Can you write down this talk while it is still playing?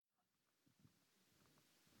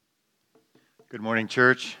Good morning,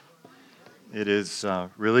 church. It is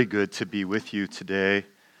really good to be with you today.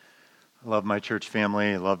 I love my church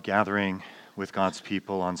family. I love gathering with God's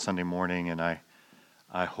people on Sunday morning, and I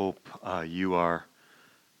hope you are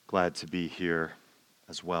glad to be here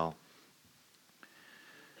as well.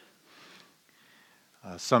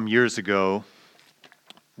 Some years ago,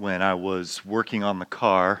 when I was working on the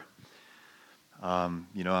car,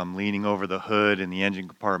 I'm leaning over the hood in the engine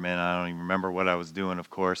compartment. I don't even remember what I was doing, of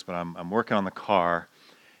course, but I'm working on the car.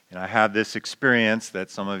 And I had this experience that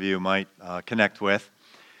some of you might connect with.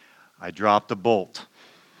 I dropped a bolt.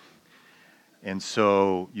 And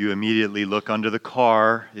so you immediately look under the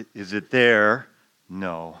car. Is it there?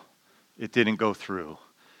 No, it didn't go through.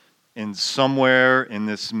 And somewhere in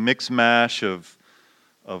this mix mash of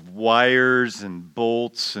wires and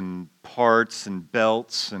bolts and parts and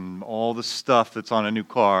belts and all the stuff that's on a new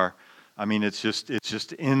car, I mean, it's just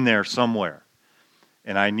in there somewhere.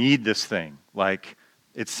 And I need this thing. Like,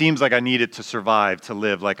 it seems like I need it to survive, to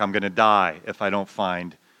live, like I'm going to die if I don't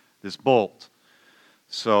find this bolt.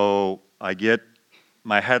 So I get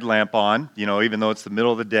my headlamp on, even though it's the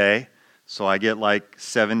middle of the day. So I get like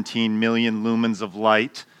 17 million lumens of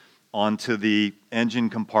light onto the engine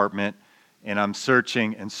compartment, and I'm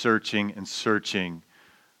searching and searching and searching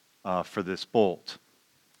for this bolt.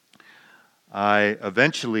 I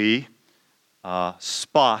eventually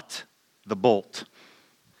spot the bolt.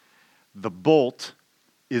 The bolt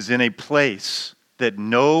is in a place that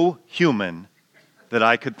no human that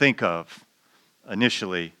I could think of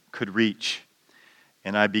initially could reach.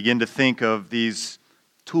 And I begin to think of these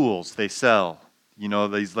tools they sell,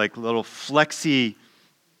 these like little flexy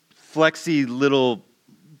little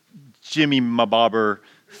Jimmy Mabobber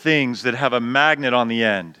things that have a magnet on the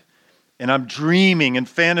end. And I'm dreaming and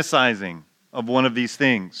fantasizing of one of these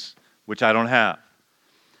things, which I don't have.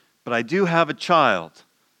 But I do have a child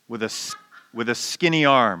with a skinny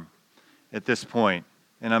arm at this point.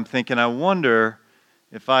 And I'm thinking, I wonder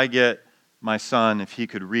if I get my son, if he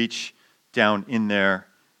could reach down in there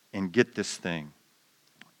and get this thing.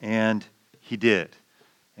 And he did.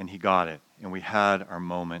 And he got it. And we had our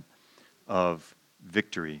moment of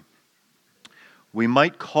victory. We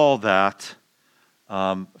might call that,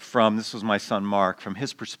 this was my son Mark, from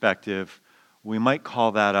his perspective, we might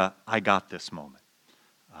call that a I got this moment.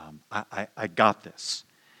 I got this.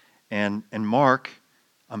 And Mark,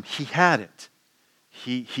 he had it.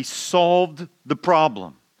 He solved the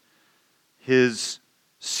problem. His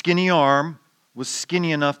skinny arm was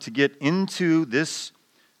skinny enough to get into this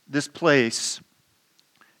place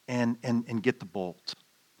and get the bolt.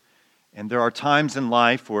 And there are times in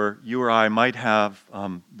life where you or I might have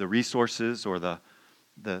the resources or the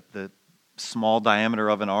small diameter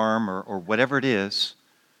of an arm or whatever it is,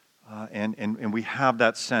 and we have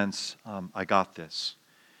that sense, I got this,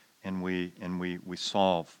 and we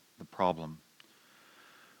solve the problem.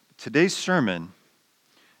 Today's sermon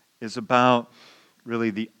is about really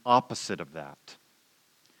the opposite of that.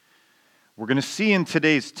 We're going to see in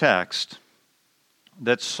today's text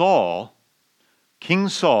that King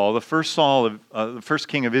Saul, the first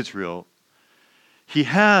king of Israel, he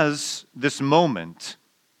has this moment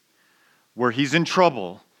where he's in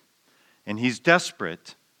trouble and he's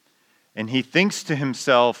desperate and he thinks to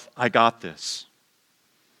himself, I got this.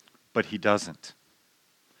 But he doesn't.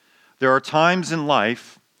 There are times in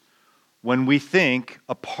life when we think,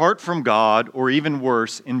 apart from God, or even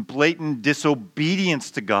worse, in blatant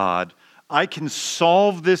disobedience to God, I can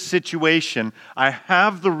solve this situation. I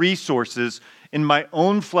have the resources in my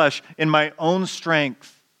own flesh, in my own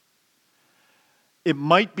strength. It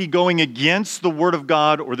might be going against the Word of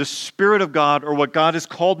God or the Spirit of God or what God has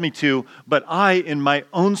called me to, but I, in my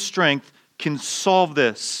own strength, can solve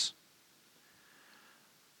this.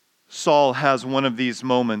 Saul has one of these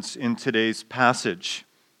moments in today's passage.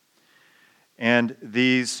 And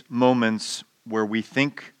these moments where we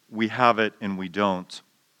think we have it and we don't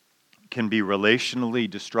can be relationally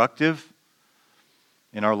destructive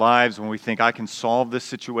in our lives when we think I can solve this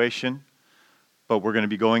situation, but we're going to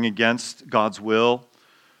be going against God's will.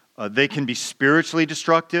 They can be spiritually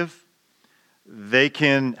destructive. They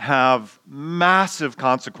can have massive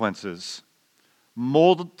consequences,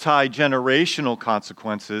 multi-generational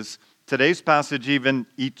consequences. Today's passage, even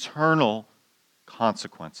eternal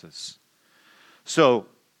consequences. So,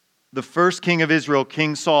 the first king of Israel,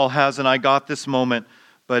 King Saul, has an I got this moment,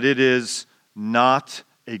 but it is not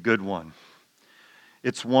a good one.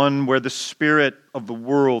 It's one where the spirit of the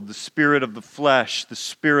world, the spirit of the flesh, the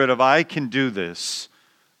spirit of I can do this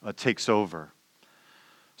takes over.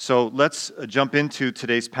 So let's jump into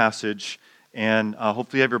today's passage And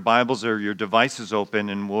hopefully you have your Bibles or your devices open,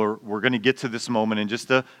 and we're going to get to this moment in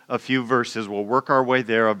just a few verses. We'll work our way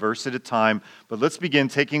there a verse at a time. But let's begin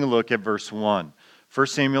taking a look at verse 1. 1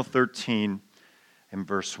 Samuel 13 and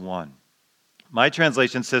verse 1. My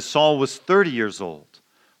translation says, Saul was 30 years old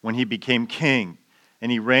when he became king,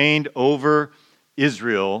 and he reigned over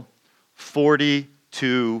Israel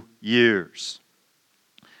 42 years.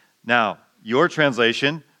 Now, your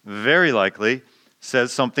translation, very likely,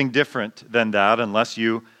 says something different than that unless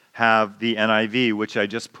you have the NIV, which I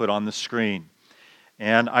just put on the screen.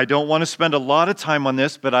 And I don't want to spend a lot of time on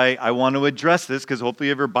this, but I want to address this because hopefully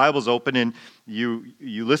you have your Bibles open and you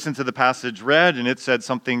listen to the passage read and it said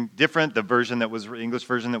something different, the version that was English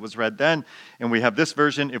version that was read then. And we have this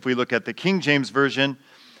version. If we look at the King James Version,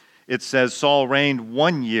 it says Saul reigned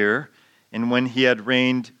 1 year, and when he had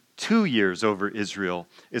reigned 2 years over Israel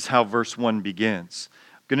is how verse 1 begins.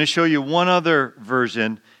 I'm going to show you one other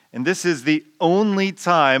version, and this is the only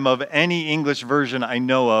time of any English version I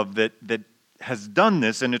know of that has done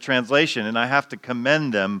this in a translation, and I have to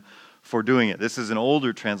commend them for doing it. This is an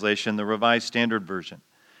older translation, the Revised Standard Version.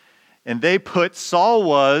 And they put Saul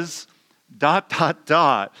was ...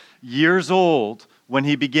 years old when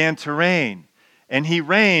he began to reign. And he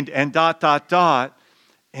reigned and ...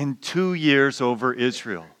 in 2 years over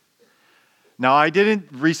Israel. Now, I didn't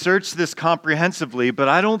research this comprehensively, but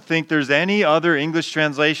I don't think there's any other English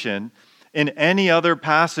translation in any other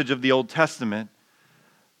passage of the Old Testament,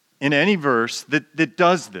 in any verse, that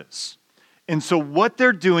does this. And so what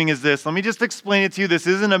they're doing is this. Let me just explain it to you. This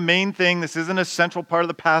isn't a main thing. This isn't a central part of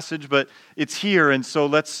the passage, but it's here. And so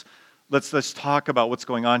let's talk about what's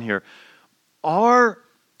going on here. Our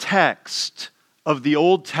text of the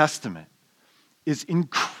Old Testament is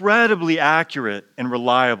incredibly accurate and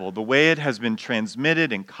reliable, the way it has been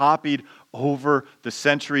transmitted and copied over the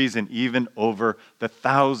centuries and even over the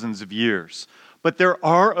thousands of years. But there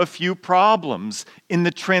are a few problems in the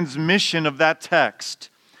transmission of that text.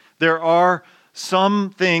 There are some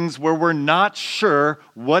things where we're not sure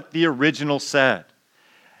what the original said.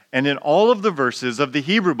 And in all of the verses of the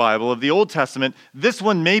Hebrew Bible, of the Old Testament, this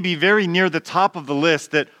one may be very near the top of the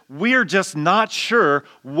list that we're just not sure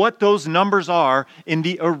what those numbers are in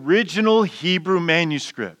the original Hebrew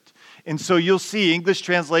manuscript. And so you'll see English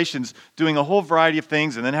translations doing a whole variety of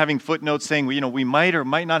things and then having footnotes saying, we might or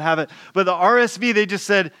might not have it. But the RSV, they just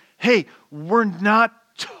said, hey, we're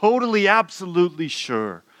not totally, absolutely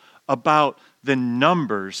sure about the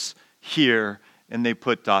numbers here. And they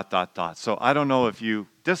put ... So I don't know if you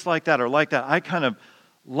dislike that or like that. I kind of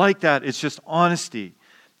like that. It's just honesty.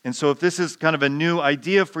 And so if this is kind of a new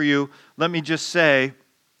idea for you, let me just say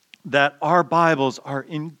that our Bibles are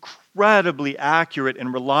incredibly accurate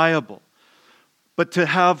and reliable. But to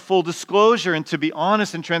have full disclosure and to be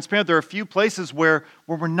honest and transparent, there are a few places where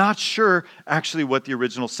we're not sure actually what the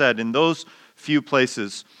original said. And those few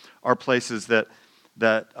places are places that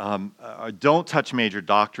don't touch major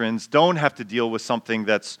doctrines, don't have to deal with something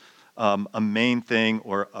that's a main thing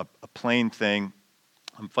or a plain thing.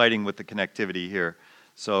 I'm fighting with the connectivity here.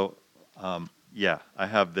 So, I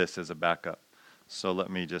have this as a backup. So let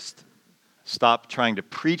me just stop trying to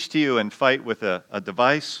preach to you and fight with a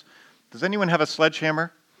device. Does anyone have a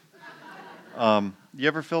sledgehammer? You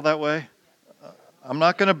ever feel that way? I'm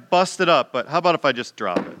not going to bust it up, but how about if I just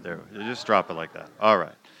drop it? There, you just drop it like that. All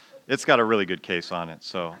right. It's got a really good case on it,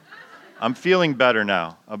 so I'm feeling better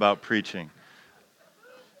now about preaching.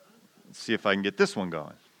 Let's see if I can get this one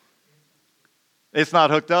going. It's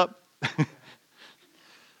not hooked up?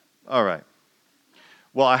 All right.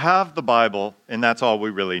 Well, I have the Bible, and that's all we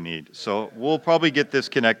really need. So we'll probably get this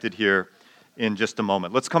connected here in just a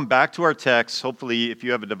moment. Let's come back to our text. Hopefully, if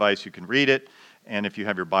you have a device, you can read it. And if you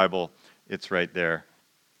have your Bible, it's right there.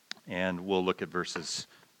 And we'll look at verses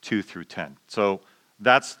 2 through 10. So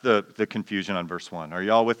that's the confusion on verse 1. Are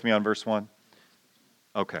you all with me on verse 1?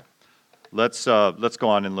 Okay. Let's go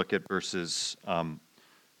on and look at verses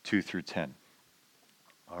 2 through 10.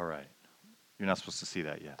 All right. You're not supposed to see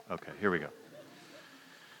that yet. Okay, here we go.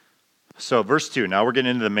 So verse 2, now we're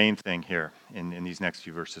getting into the main thing here in these next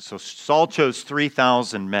few verses. So Saul chose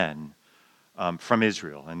 3,000 men from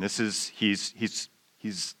Israel. And this is, he's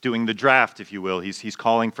doing the draft, if you will. He's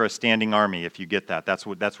calling for a standing army, if you get that. That's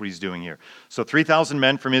what he's doing here. So 3,000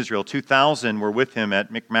 men from Israel, 2,000 were with him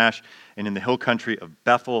at Michmash and in the hill country of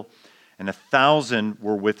Bethel, and 1,000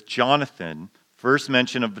 were with Jonathan. First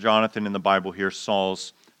mention of Jonathan in the Bible here,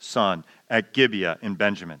 Saul's son, at Gibeah in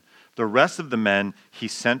Benjamin. The rest of the men he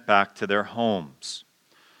sent back to their homes.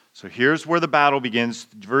 So here's where the battle begins.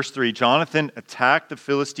 Verse 3, Jonathan attacked the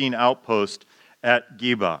Philistine outpost at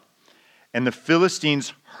Gibeah, and the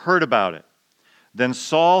Philistines heard about it. Then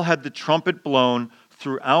Saul had the trumpet blown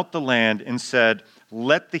throughout the land and said,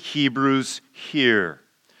 "Let the Hebrews hear."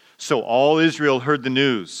 So all Israel heard the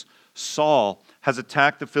news. Saul has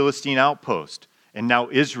attacked the Philistine outpost, and now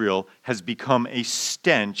Israel has become a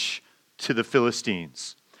stench to the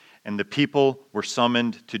Philistines. And the people were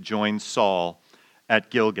summoned to join Saul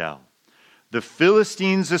at Gilgal. The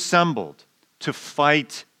Philistines assembled to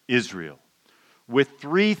fight Israel with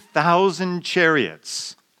 3,000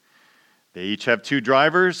 chariots. They each have 2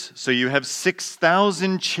 drivers, so you have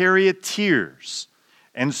 6,000 charioteers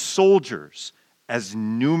and soldiers as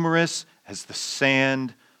numerous as the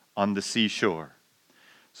sand on the seashore.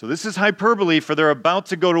 So this is hyperbole, for they're about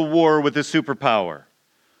to go to war with a superpower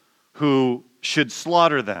who should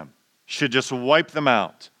slaughter them, should just wipe them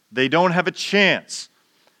out. They don't have a chance,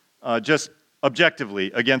 just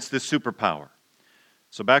objectively, against this superpower.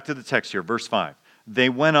 So back to the text here, verse 5. They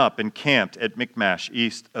went up and camped at Michmash,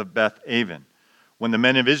 east of Beth-aven. When the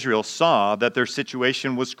men of Israel saw that their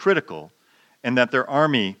situation was critical and that their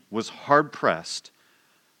army was hard-pressed,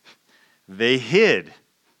 they hid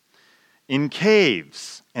in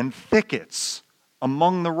caves and thickets,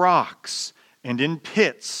 among the rocks, and in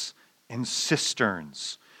pits and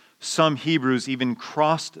cisterns. Some Hebrews even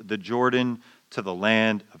crossed the Jordan to the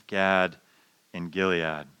land of Gad and Gilead.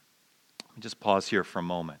 Let me just pause here for a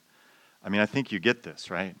moment. I mean, I think you get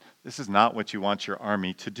this, right? This is not what you want your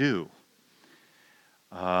army to do.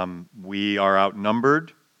 We are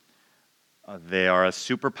outnumbered. They are a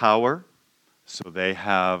superpower, so they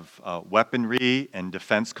have weaponry and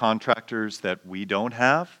defense contractors that we don't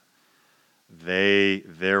have.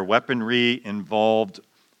 Their weaponry involved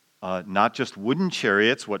not just wooden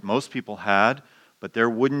chariots, what most people had, but their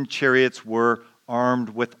wooden chariots were armed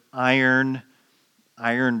with iron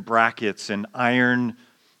brackets and iron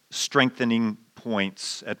strengthening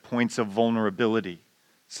points at points of vulnerability.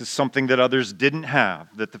 This is something that others didn't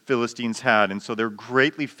have, that the Philistines had, and so they're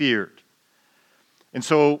greatly feared. And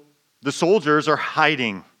so the soldiers are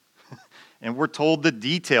hiding, and we're told the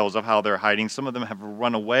details of how they're hiding. Some of them have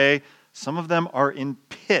run away. Some of them are in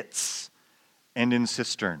pits and in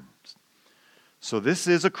cisterns. So this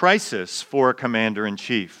is a crisis for a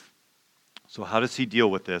commander-in-chief. So how does he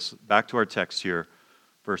deal with this? Back to our text here.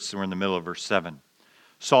 We're in the middle of verse 7.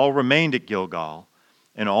 Saul remained at Gilgal,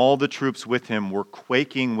 and all the troops with him were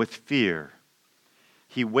quaking with fear.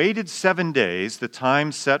 He waited 7 days, the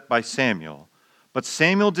time set by Samuel, but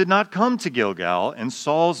Samuel did not come to Gilgal, and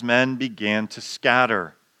Saul's men began to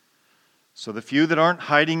scatter. So the few that aren't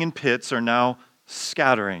hiding in pits are now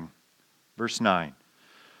scattering. Verse 9.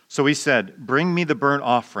 So he said, "Bring me the burnt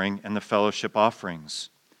offering and the fellowship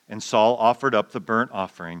offerings." And Saul offered up the burnt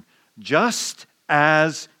offering just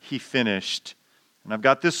as he finished. And I've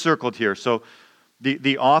got this circled here. So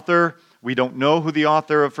the author, we don't know who the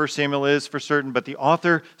author of 1 Samuel is for certain, but the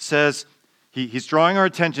author says, he's drawing our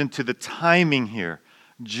attention to the timing here.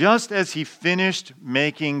 Just as he finished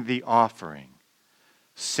making the offering,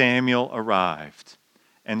 Samuel arrived,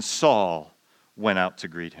 and Saul went out to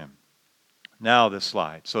greet him. Now this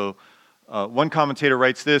slide. So one commentator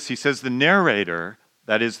writes this. He says, the narrator,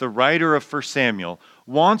 that is the writer of 1 Samuel,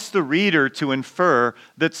 wants the reader to infer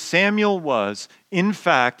that Samuel was, in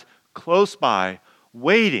fact, close by,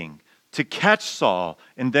 waiting to catch Saul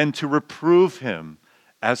and then to reprove him,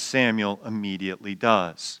 as Samuel immediately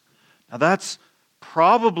does. Now that's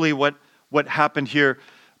probably what happened here,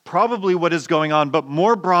 probably what is going on, but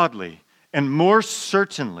more broadly and more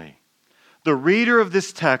certainly, the reader of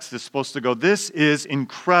this text is supposed to go, this is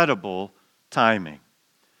incredible timing.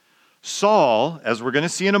 Saul, as we're going to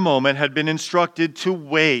see in a moment, had been instructed to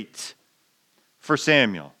wait for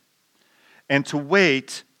Samuel and to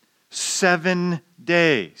wait 7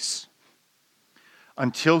 days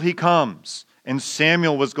until he comes. And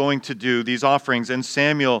Samuel was going to do these offerings. And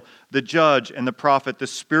Samuel, the judge and the prophet, the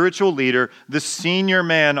spiritual leader, the senior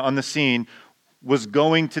man on the scene, was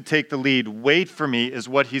going to take the lead. Wait for me is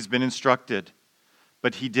what he's been instructed.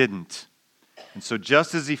 But he didn't. And so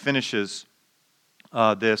just as he finishes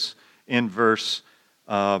this in verse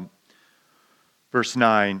 9,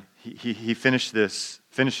 he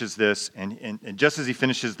finishes this, and just as he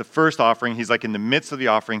finishes the first offering, he's like in the midst of the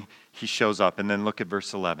offering, he shows up. And then look at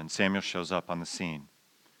verse 11. Samuel shows up on the scene.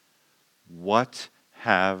 "What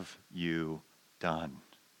have you done?"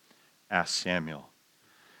 asked Samuel.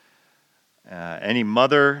 Any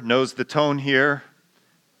mother knows the tone here.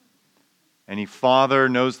 Any father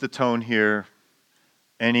knows the tone here.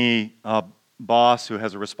 Any boss who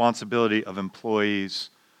has a responsibility of employees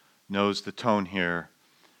knows the tone here.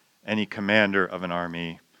 Any commander of an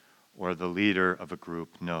army or the leader of a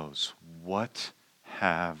group knows. What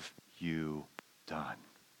have you done?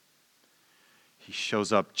 He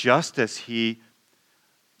shows up just as he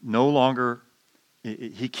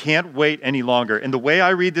can't wait any longer. And the way I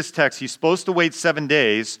read this text, he's supposed to wait 7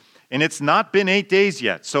 days, and it's not been 8 days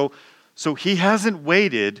yet. So he hasn't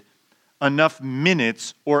waited enough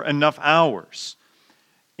minutes or enough hours.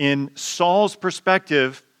 In Saul's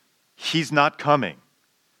perspective, he's not coming.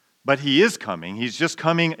 But he is coming. He's just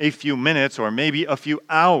coming a few minutes or maybe a few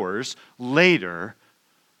hours later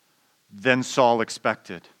than Saul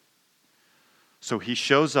expected. So he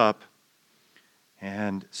shows up,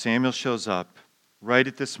 and Samuel shows up right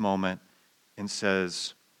at this moment and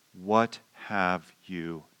says, "What have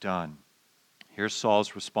you done?" Here's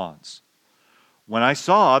Saul's response. "When I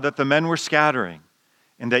saw that the men were scattering,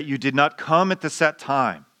 and that you did not come at the set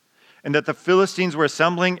time, and that the Philistines were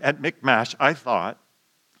assembling at Michmash, I thought,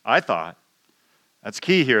 that's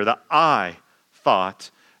key here, I thought,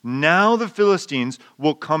 now the Philistines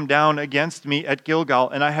will come down against me at Gilgal,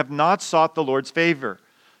 and I have not sought the Lord's favor.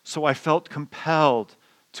 So I felt compelled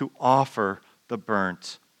to offer the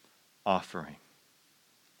burnt offering."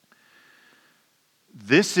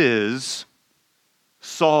 This is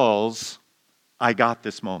Saul's "I got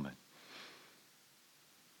this" moment.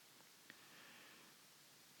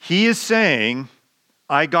 He is saying,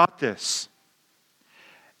 "I got this."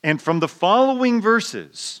 And from the following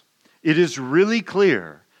verses, it is really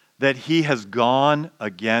clear that he has gone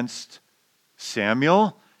against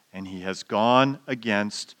Samuel and he has gone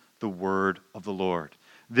against the word of the Lord.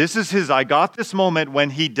 This is his "I got this" moment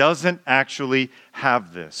when he doesn't actually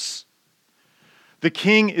have this. The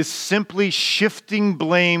king is simply shifting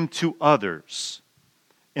blame to others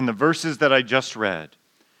in the verses that I just read,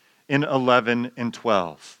 in 11 and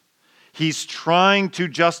 12. He's trying to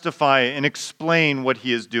justify and explain what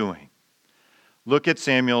he is doing. Look at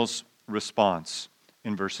Samuel's response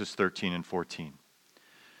in verses 13 and 14.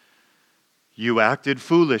 "You acted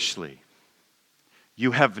foolishly.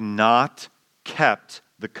 You have not kept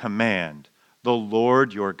the command the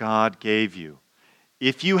Lord your God gave you.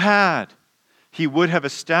 If you had, he would have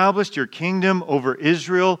established your kingdom over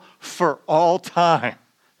Israel for all time."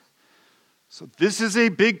 So this is a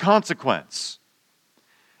big consequence.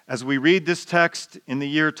 As we read this text in the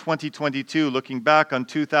year 2022, looking back on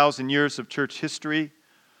 2,000 years of church history,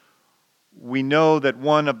 we know that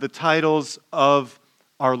one of the titles of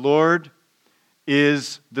our Lord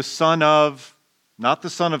is the son of, not the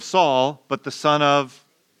son of Saul, but the son of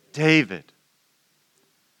David.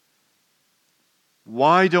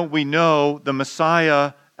 Why don't we know the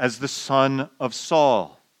Messiah as the son of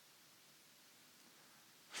Saul?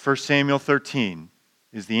 1 Samuel 13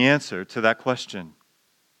 is the answer to that question.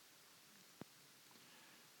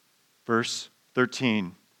 Verse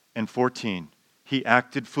 13 and 14. He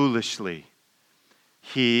acted foolishly.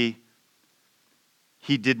 He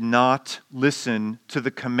did not listen to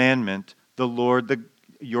the commandment the Lord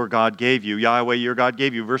your God gave you. Yahweh your God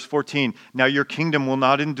gave you. Verse 14. Now your kingdom will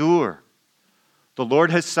not endure. The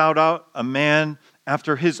Lord has sought out a man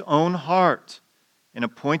after his own heart and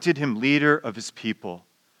appointed him leader of his people,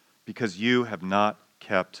 because you have not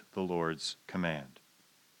kept the Lord's command.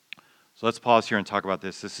 So let's pause here and talk about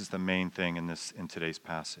this. This is the main thing in today's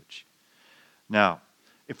passage. Now,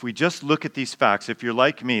 if we just look at these facts, if you're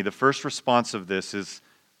like me, the first response of this is,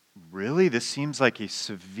 really? This seems like a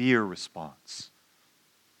severe response.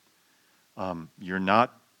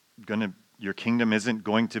 Your kingdom isn't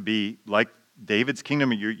going to be like David's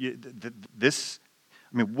kingdom.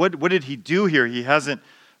 What did he do here? He hasn't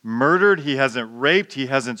murdered, he hasn't raped, he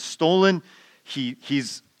hasn't stolen.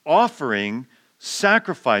 He's offering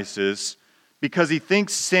sacrifices because he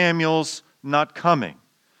thinks Samuel's not coming.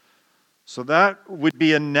 So that would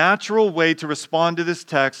be a natural way to respond to this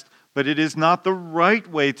text, but it is not the right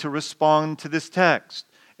way to respond to this text.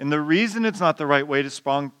 And the reason it's not the right way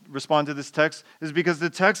to respond to this text is because the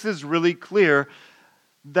text is really clear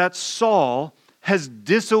that Saul has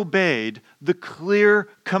disobeyed the clear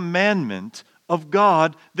commandment of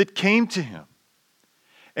God that came to him.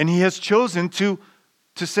 And he has chosen to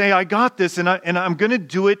say, I got this, and I'm going to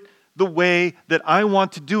do it the way that I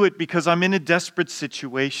want to do it because I'm in a desperate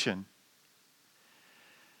situation.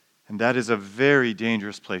 And that is a very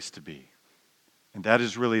dangerous place to be. And that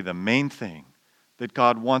is really the main thing that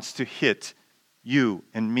God wants to hit you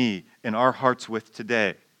and me in our hearts with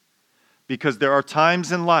today. Because there are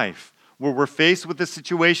times in life where we're faced with a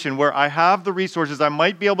situation where I have the resources, I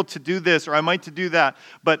might be able to do this or I might to do that,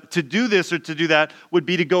 but to do this or to do that would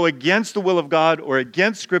be to go against the will of God or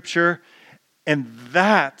against Scripture, and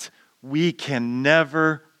that we can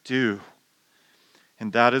never do.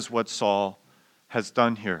 And that is what Saul has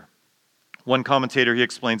done here. One commentator, he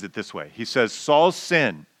explains it this way. He says, Saul's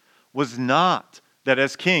sin was not that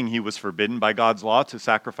as king he was forbidden by God's law to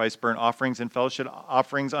sacrifice burnt offerings and fellowship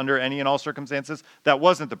offerings under any and all circumstances. That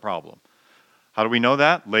wasn't the problem. How do we know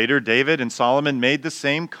that? Later, David and Solomon made the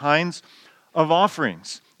same kinds of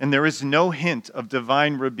offerings, and there is no hint of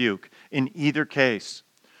divine rebuke in either case.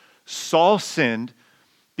 Saul sinned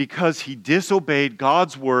because he disobeyed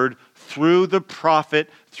God's word through the prophet,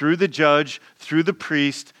 through the judge, through the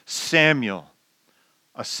priest, Samuel,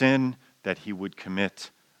 a sin that he would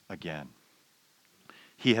commit again.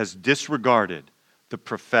 He has disregarded the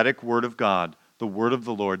prophetic word of God, the word of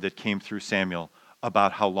the Lord that came through Samuel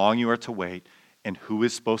about how long you are to wait and who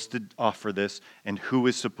is supposed to offer this and who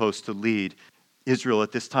is supposed to lead Israel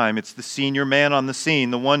at this time. It's the senior man on the scene,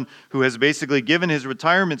 the one who has basically given his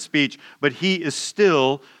retirement speech, but he is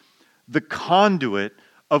still the conduit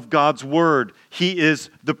of God's word. He is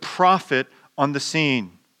the prophet on the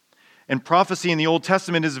scene. And prophecy in the Old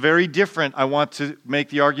Testament is very different, I want to make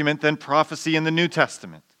the argument, than prophecy in the New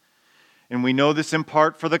Testament. And we know this in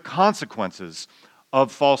part for the consequences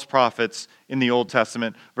of false prophets in the Old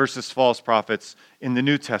Testament versus false prophets in the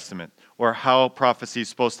New Testament, or how prophecy is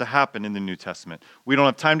supposed to happen in the New Testament. We don't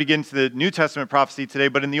have time to get into the New Testament prophecy today,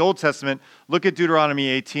 but in the Old Testament, look at Deuteronomy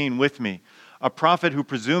 18 with me. A prophet who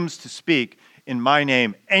presumes to speak in my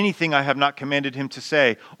name anything I have not commanded him to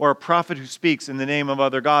say, or a prophet who speaks in the name of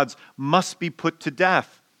other gods must be put to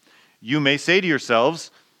death. You may say to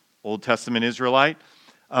yourselves, Old Testament Israelite,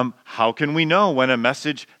 how can we know when a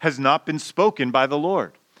message has not been spoken by the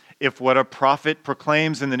Lord? If what a prophet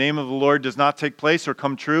proclaims in the name of the Lord does not take place or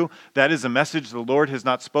come true, that is a message the Lord has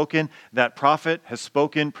not spoken. That prophet has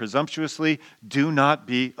spoken presumptuously. Do not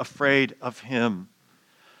be afraid of him.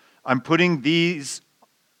 I'm putting these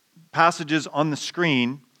passages on the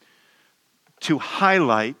screen to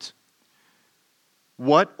highlight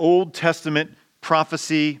what Old Testament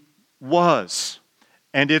prophecy was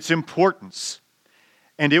and its importance.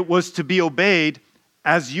 And it was to be obeyed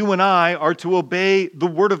as you and I are to obey the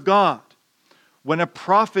Word of God. When a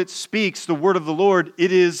prophet speaks the Word of the Lord,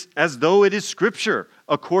 it is as though it is Scripture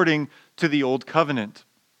according to the Old Covenant.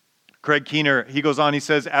 Craig Keener, he goes on, he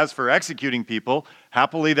says, as for executing people,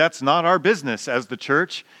 happily that's not our business as the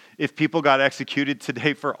church. If people got executed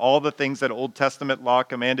today for all the things that Old Testament law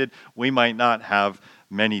commanded, we might not have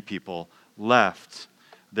many people left.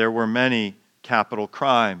 There were many capital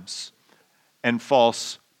crimes, and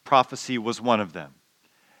false prophecy was one of them.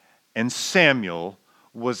 And Samuel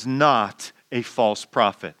was not a false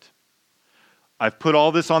prophet. I've put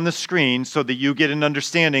all this on the screen so that you get an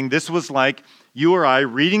understanding. This was like you or I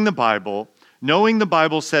reading the Bible, knowing the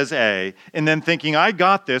Bible says A, and then thinking, I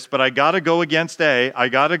got this, but I got to go against A. I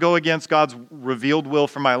got to go against God's revealed will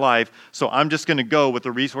for my life, so I'm just going to go with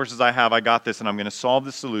the resources I have. I got this, and I'm going to solve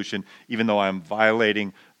the solution, even though I'm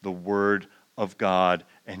violating the Word of God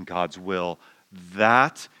and God's will.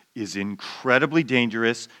 That is incredibly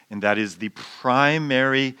dangerous, and that is the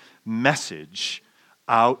primary message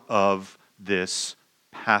out of this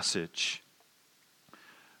passage.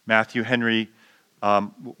 Matthew Henry,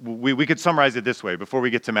 we could summarize it this way before we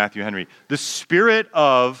get to Matthew Henry. The spirit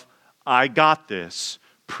of, I got this,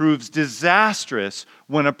 proves disastrous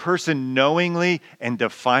when a person knowingly and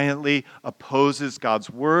defiantly opposes God's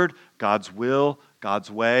word, God's will, God's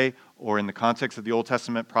way, or in the context of the Old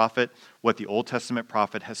Testament prophet, what the Old Testament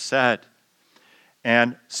prophet has said.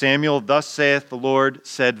 And Samuel, thus saith the Lord,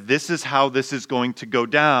 said, this is how this is going to go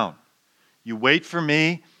down. You wait for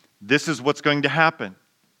me, this is what's going to happen.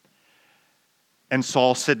 And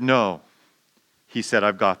Saul said, no. He said,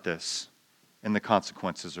 I've got this. And the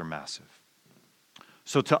consequences are massive.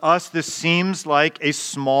 So to us, this seems like a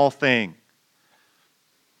small thing.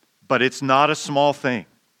 But it's not a small thing.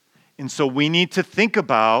 And so we need to think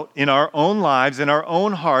about, in our own lives, in our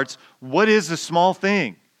own hearts, what is a small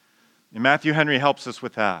thing? And Matthew Henry helps us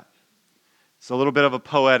with that. It's a little bit of a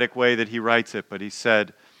poetic way that he writes it, but he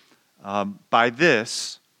said, by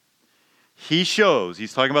this, he shows,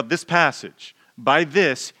 he's talking about this passage, by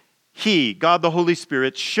this, he, God the Holy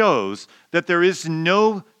Spirit, shows that there is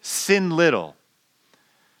no sin little.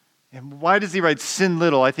 And why does he write sin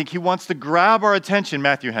little? I think he wants to grab our attention,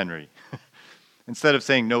 Matthew Henry. Instead of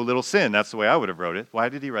saying no little sin, that's the way I would have wrote it. Why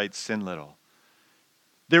did he write sin little?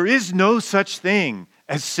 There is no such thing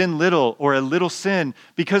as sin little or a little sin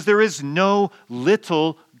because there is no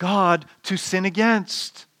little God to sin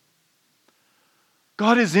against.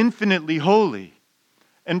 God is infinitely holy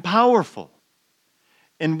and powerful.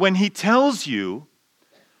 And when he tells you,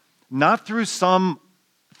 not through some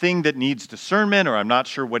thing that needs discernment or I'm not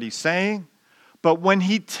sure what he's saying, but when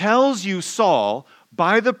he tells you, Saul,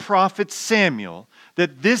 by the prophet Samuel,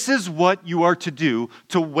 that this is what you are to do,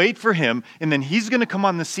 to wait for him, and then he's going to come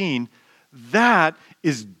on the scene, that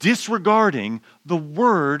is disregarding the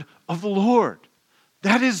word of the Lord.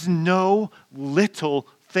 That is no little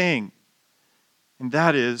thing. And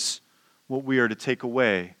that is what we are to take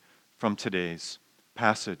away from today's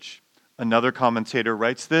passage. Another commentator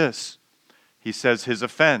writes this. He says his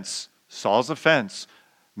offense, Saul's offense,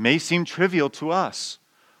 may seem trivial to us,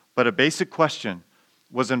 but a basic question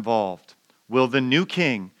was involved. Will the new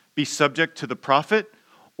king be subject to the prophet,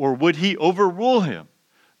 or would he overrule him?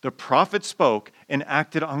 The prophet spoke and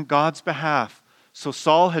acted on God's behalf, so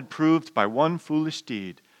Saul had proved by one foolish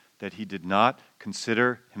deed that he did not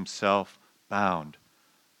consider himself bound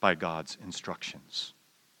by God's instructions.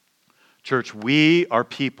 Church, we are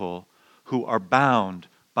people who are bound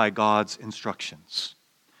by God's instructions.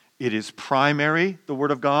 It is primary, the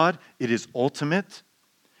Word of God. It is ultimate.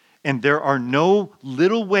 And there are no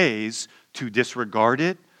little ways to disregard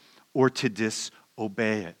it or to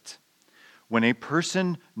disobey it. When a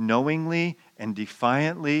person knowingly and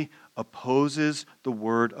defiantly opposes the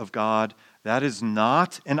Word of God, that is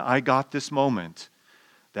not an I got this moment.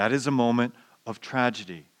 That is a moment of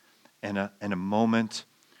tragedy and a moment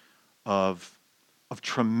of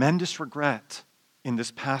tremendous regret in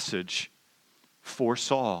this passage for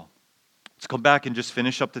Saul. Let's go back and just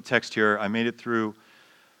finish up the text here. I made it through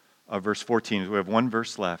verse 14. We have one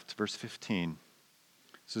verse left, verse 15.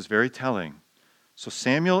 This is very telling. So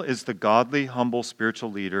Samuel is the godly, humble,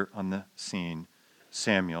 spiritual leader on the scene.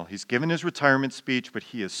 Samuel. He's given his retirement speech, but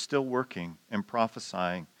he is still working and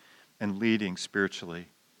prophesying and leading spiritually.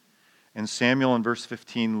 And Samuel in verse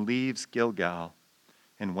 15 leaves Gilgal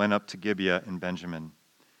and went up to Gibeah in Benjamin.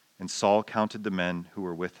 And Saul counted the men who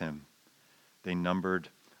were with him. They numbered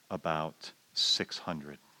about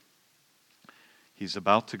 600. He's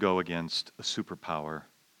about to go against a superpower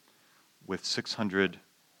with 600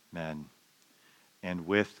 men and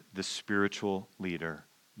with the spiritual leader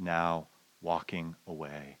now walking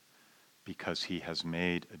away because he has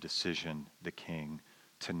made a decision, the king,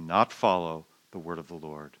 to not follow the word of the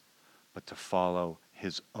Lord, but to follow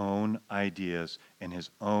his own ideas and his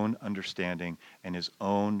own understanding and his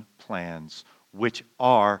own plans, which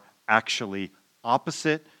are actually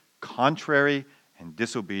opposite, contrary, and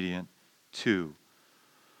disobedient to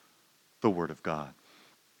the Word of God.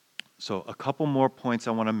 So a couple more points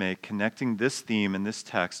I want to make connecting this theme and this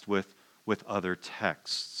text with other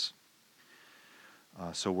texts.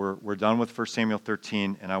 So we're done with 1 Samuel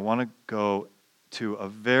 13, and I want to go to a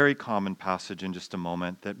very common passage in just a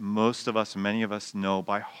moment that most of us, many of us know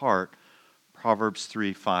by heart, Proverbs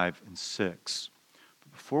 3, 5, and 6.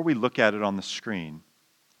 But before we look at it on the screen,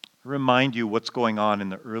 I remind you what's going on in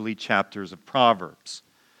the early chapters of Proverbs.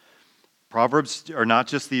 Proverbs are not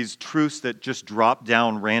just these truths that just drop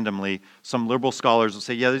down randomly. Some liberal scholars will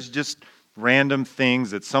say, yeah, these are just random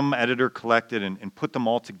things that some editor collected and put them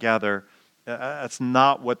all together. That's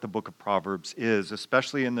not what the book of Proverbs is,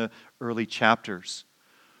 especially in the early chapters.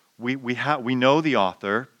 We know the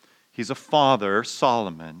author. He's a father,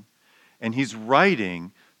 Solomon, and he's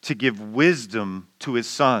writing to give wisdom to his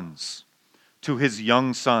sons, to his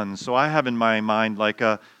young sons. So I have in my mind like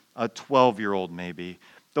a 12-year-old maybe.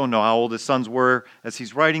 Don't know how old his sons were as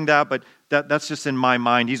he's writing that, but that's just in my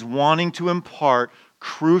mind. He's wanting to impart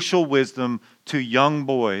crucial wisdom to young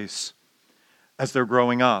boys as they're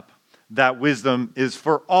growing up. That wisdom is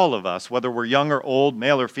for all of us, whether we're young or old,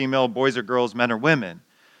 male or female, boys or girls, men or women.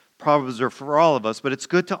 Proverbs are for all of us, but it's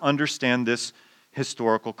good to understand this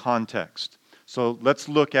historical context. So let's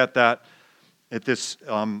look at this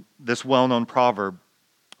well-known proverb.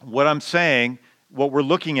 What I'm saying, what we're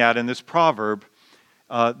looking at in this proverb,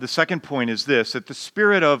 the second point is this, that the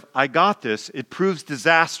spirit of I got this, it proves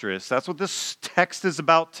disastrous. That's what this text is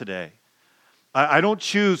about today. I don't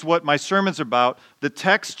choose what my sermon's about. The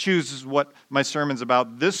text chooses what my sermon's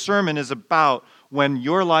about. This sermon is about when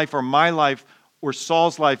your life or my life or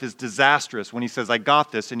Saul's life is disastrous, when he says, I got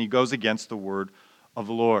this, and he goes against the word of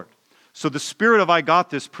the Lord. So the spirit of I got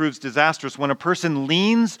this proves disastrous when a person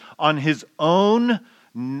leans on his own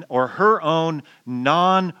or her own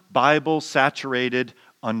non-Bible saturated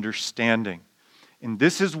understanding. And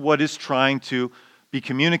this is what is trying to be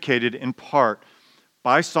communicated in part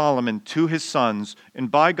by Solomon to his sons and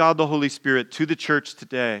by God the Holy Spirit to the church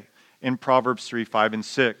today in Proverbs 3, 5, and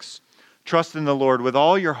 6. Trust in the Lord with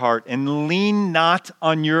all your heart and lean not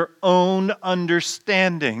on your own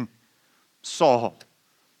understanding. Saul.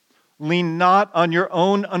 Lean not on your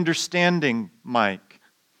own understanding, Mike.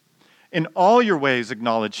 In all your ways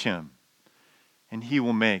acknowledge him, and he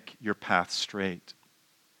will make your path straight.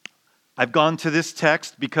 I've gone to this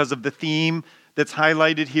text because of the theme that's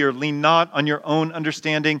highlighted here. Lean not on your own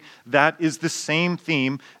understanding. That is the same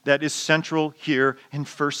theme that is central here in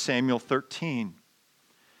 1 Samuel 13.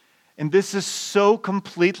 And this is so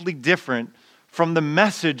completely different from the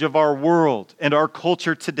message of our world and our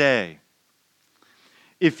culture today.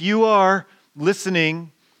 If you are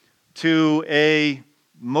listening to a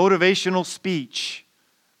motivational speech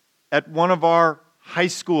at one of our high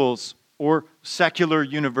schools or secular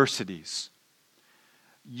universities,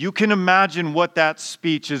 you can imagine what that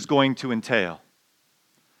speech is going to entail.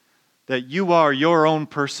 That you are your own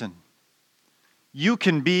person. You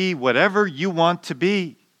can be whatever you want to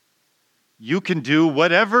be. You can do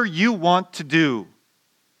whatever you want to do.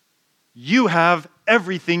 You have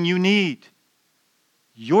everything you need.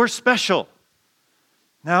 You're special.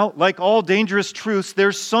 Now, like all dangerous truths,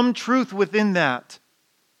 there's some truth within that.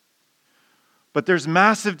 But there's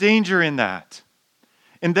massive danger in that.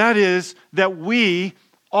 And that is that we,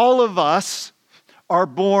 all of us, are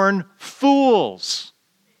born fools.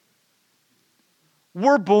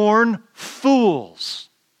 We're born fools.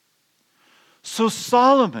 So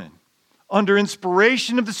Solomon, under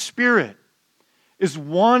inspiration of the Spirit, is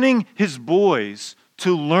wanting his boys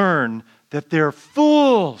to learn that they're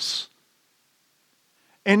fools.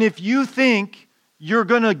 And if you think you're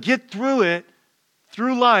going to get through it,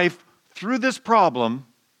 through life, through this problem,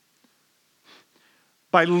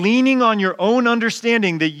 by leaning on your own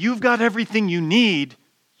understanding that you've got everything you need,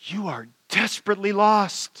 you are desperately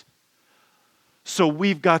lost. So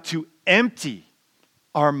we've got to empty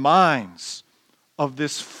our minds of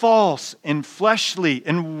this false and fleshly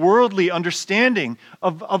and worldly understanding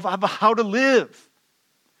of how to live.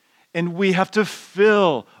 And we have to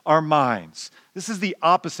fill our minds. This is the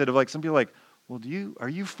opposite of like some people are like, well, are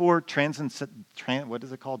you for what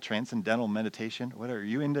is it called? Transcendental meditation? What are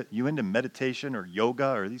you into meditation or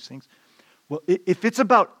yoga or these things? Well, if it's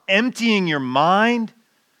about emptying your mind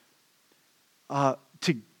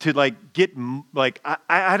to like get like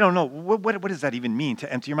I don't know what does that even mean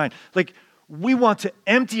to empty your mind? Like we want to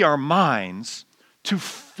empty our minds to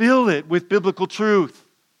fill it with biblical truth.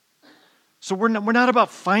 So we're not about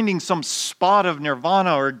finding some spot of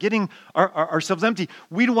nirvana or getting ourselves empty.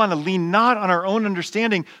 We want to lean not on our own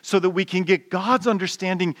understanding so that we can get God's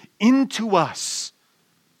understanding into us.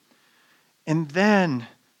 And then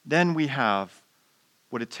we have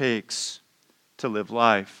what it takes to live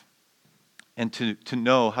life and to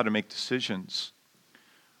know how to make decisions.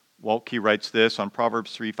 Waltke writes this on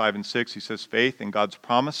Proverbs 3, 5, and 6. He says, faith in God's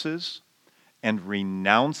promises and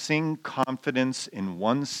renouncing confidence in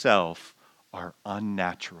oneself are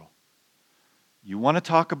unnatural. You want to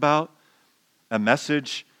talk about a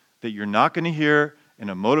message that you're not going to hear in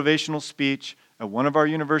a motivational speech at one of our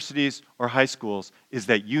universities or high schools is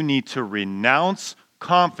that you need to renounce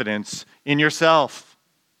confidence in yourself.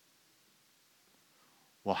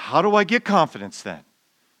 Well, how do I get confidence then?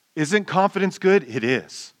 Isn't confidence good? It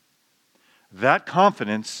is. That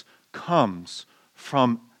confidence comes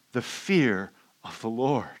from the fear of the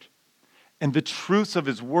Lord and the truths of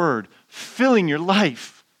His Word filling your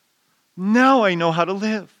life. Now I know how to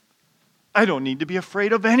live. I don't need to be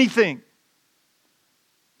afraid of anything.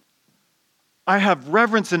 I have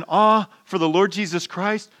reverence and awe for the Lord Jesus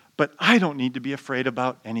Christ, but I don't need to be afraid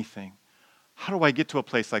about anything. How do I get to a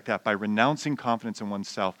place like that? By renouncing confidence in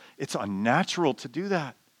oneself. It's unnatural to do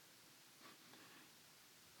that.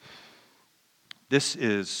 This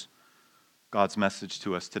is God's message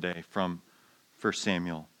to us today from 1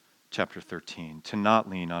 Samuel chapter 13, to not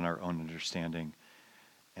lean on our own understanding.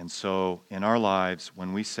 And so in our lives,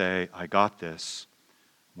 when we say, I got this,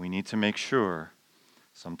 we need to make sure,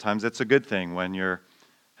 sometimes it's a good thing when you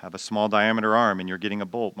have a small diameter arm and you're getting a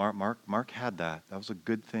bolt. Mark had that. That was a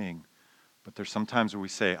good thing. But there's sometimes where we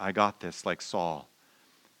say, I got this, like Saul.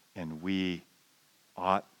 And we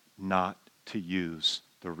ought not to use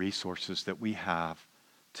the resources that we have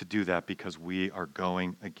to do that because we are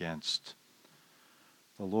going against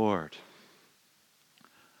the Lord.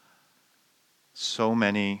 So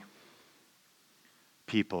many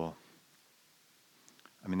people,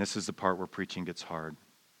 this is the part where preaching gets hard.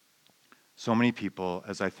 So many people,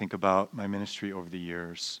 as I think about my ministry over the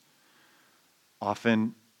years,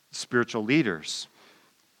 often spiritual leaders,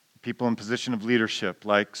 people in position of leadership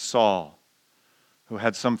like Saul, who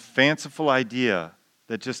had some fanciful idea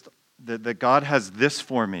that God has this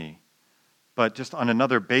for me, but just on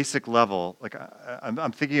another basic level, like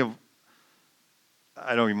I'm thinking of,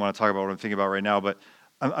 I don't even want to talk about what I'm thinking about right now, but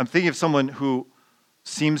I'm thinking of someone who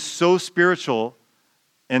seems so spiritual,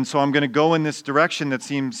 and so I'm going to go in this direction that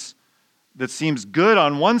seems that seems good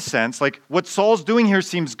on one sense, like what Saul's doing here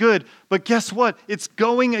seems good, but guess what? It's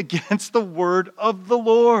going against the word of the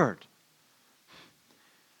Lord.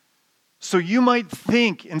 So you might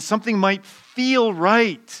think, and something might feel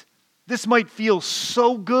right. This might feel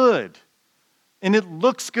so good, and it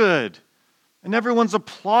looks good, and everyone's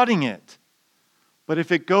applauding it. But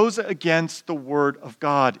if it goes against the word of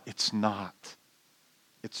God, it's not.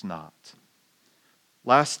 It's not.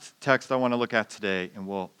 Last text I want to look at today, and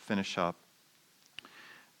we'll finish up.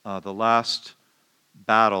 The last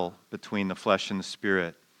battle between the flesh and the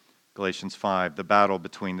spirit, Galatians 5, the battle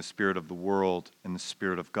between the spirit of the world and the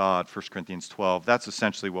spirit of God, 1 Corinthians 12. That's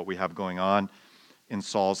essentially what we have going on in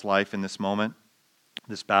Saul's life in this moment,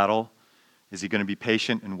 this battle. Is he going to be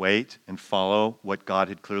patient and wait and follow what God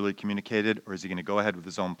had clearly communicated, or is he going to go ahead with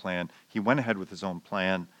his own plan? He went ahead with his own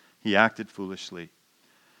plan. He acted foolishly.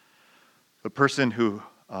 The person who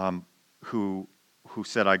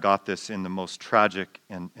said, I got this in the most tragic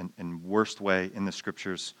and worst way in the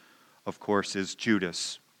scriptures, of course, is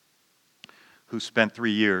Judas, who spent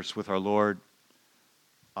 3 years with our Lord.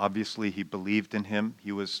 Obviously, he believed in him.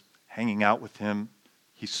 He was hanging out with him.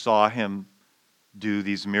 He saw him do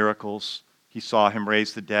these miracles. He saw him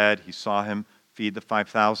raise the dead. He saw him feed the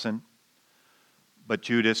 5,000. But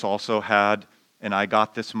Judas also had an I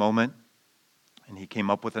got this moment, and he came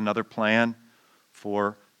up with another plan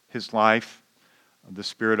for his life. The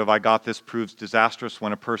spirit of I got this proves disastrous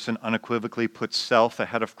when a person unequivocally puts self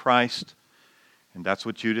ahead of Christ. And that's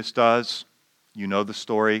what Judas does. You know the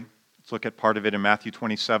story. Let's look at part of it in Matthew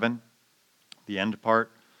 27, the end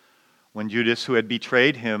part. When Judas, who had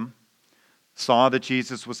betrayed him, saw that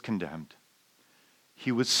Jesus was condemned,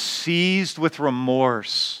 he was seized with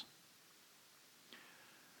remorse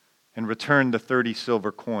and returned the 30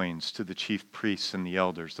 silver coins to the chief priests and the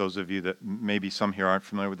elders. Those of you that maybe some here aren't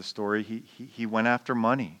familiar with the story, he went after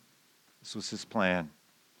money. This was his plan.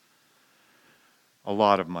 A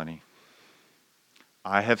lot of money.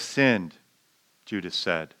 I have sinned, Judas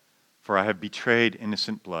said, for I have betrayed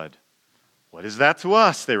innocent blood. What is that to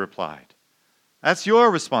us? They replied. That's your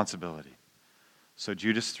responsibility. So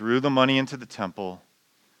Judas threw the money into the temple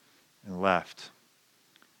and left.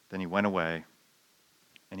 Then he went away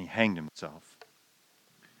and he hanged himself.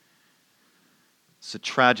 It's a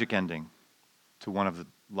tragic ending to one of the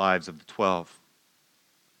lives of the 12.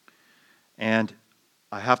 And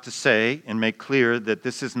I have to say and make clear that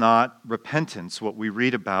this is not repentance, what we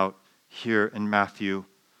read about here in Matthew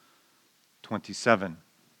 27.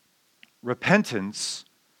 Repentance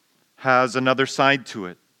has another side to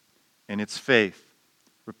it, and it's faith.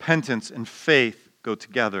 Repentance and faith go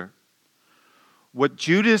together. What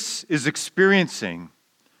Judas is experiencing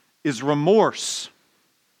is remorse.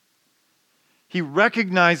 He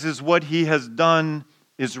recognizes what he has done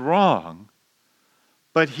is wrong,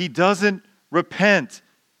 but he doesn't repent.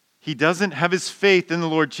 He doesn't have his faith in the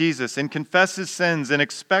Lord Jesus and confess his sins and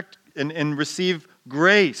expect and receive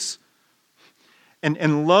grace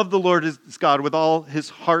and love the Lord his God with all his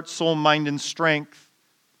heart, soul, mind, and strength.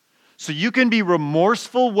 So you can be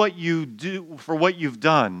remorseful for what you've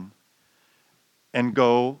done and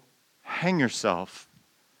go hang yourself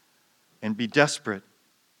and be desperate.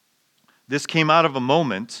 This came out of a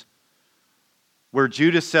moment where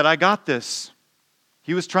Judas said, I got this.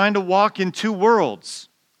 He was trying to walk in two worlds.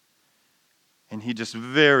 And he just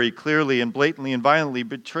very clearly and blatantly and violently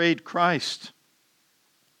betrayed Christ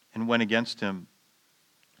and went against him.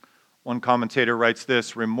 One commentator writes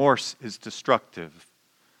this: remorse is destructive.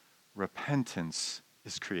 Repentance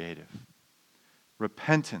is creative.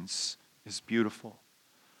 Repentance is beautiful.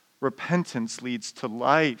 Repentance leads to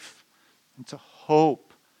life and to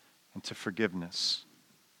hope and to forgiveness.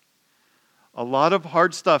 A lot of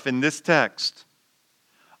hard stuff in this text.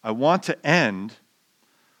 I want to end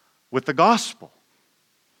with the gospel.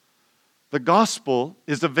 The gospel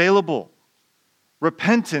is available.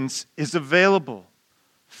 Repentance is available.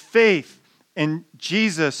 Faith in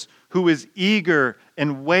Jesus, who is eager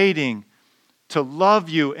and waiting to love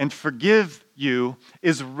you and forgive you,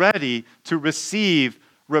 is ready to receive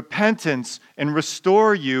repentance and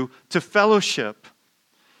restore you to fellowship.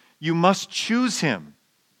 You must choose him,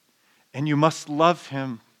 and you must love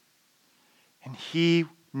him, and he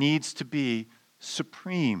needs to be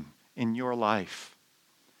supreme in your life.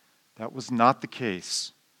 That was not the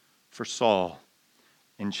case for Saul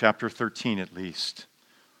in chapter 13 at least.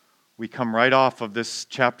 We come right off of this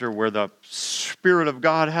chapter where the Spirit of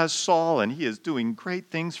God has Saul and he is doing great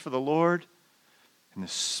things for the Lord. And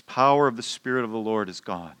the power of the Spirit of the Lord is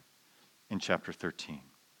gone in chapter 13.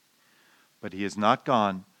 But he is not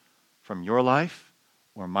gone from your life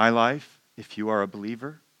or my life if you are a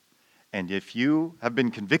believer. And if you have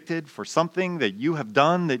been convicted for something that you have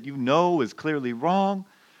done that you know is clearly wrong,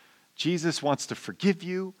 Jesus wants to forgive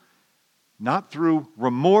you, not through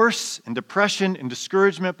remorse and depression and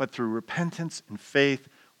discouragement, but through repentance and faith,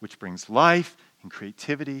 which brings life and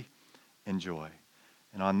creativity and joy.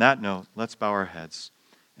 And on that note, let's bow our heads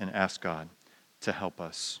and ask God to help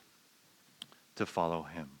us to follow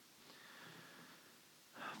him.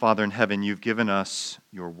 Father in heaven, you've given us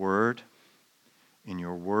your word, and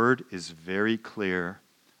your word is very clear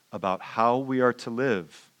about how we are to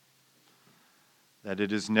live. That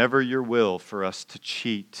it is never your will for us to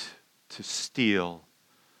cheat, to steal,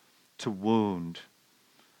 to wound,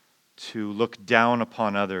 to look down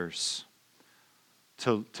upon others,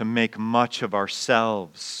 to make much of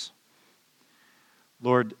ourselves.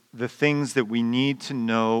 Lord, the things that we need to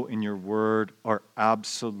know in your word are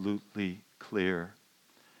absolutely clear.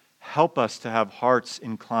 Help us to have hearts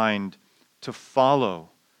inclined to follow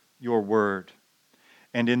your word.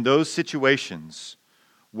 And in those situations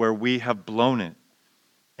where we have blown it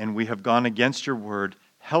and we have gone against your word,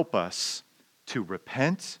 help us to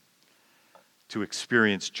repent, to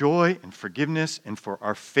experience joy and forgiveness, and for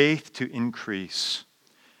our faith to increase.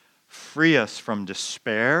 Free us from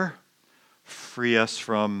despair. Free us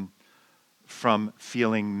from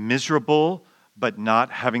feeling miserable, but not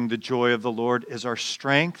having the joy of the Lord as our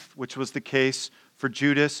strength, which was the case for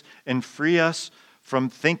Judas. And free us from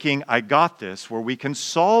thinking, I got this, where we can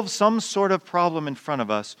solve some sort of problem in front of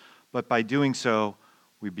us, but by doing so,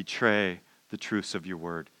 we betray the truths of your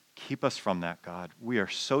word. Keep us from that, God. We are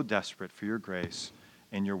so desperate for your grace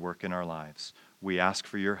and your work in our lives. We ask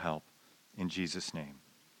for your help. In Jesus' name,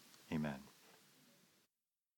 amen.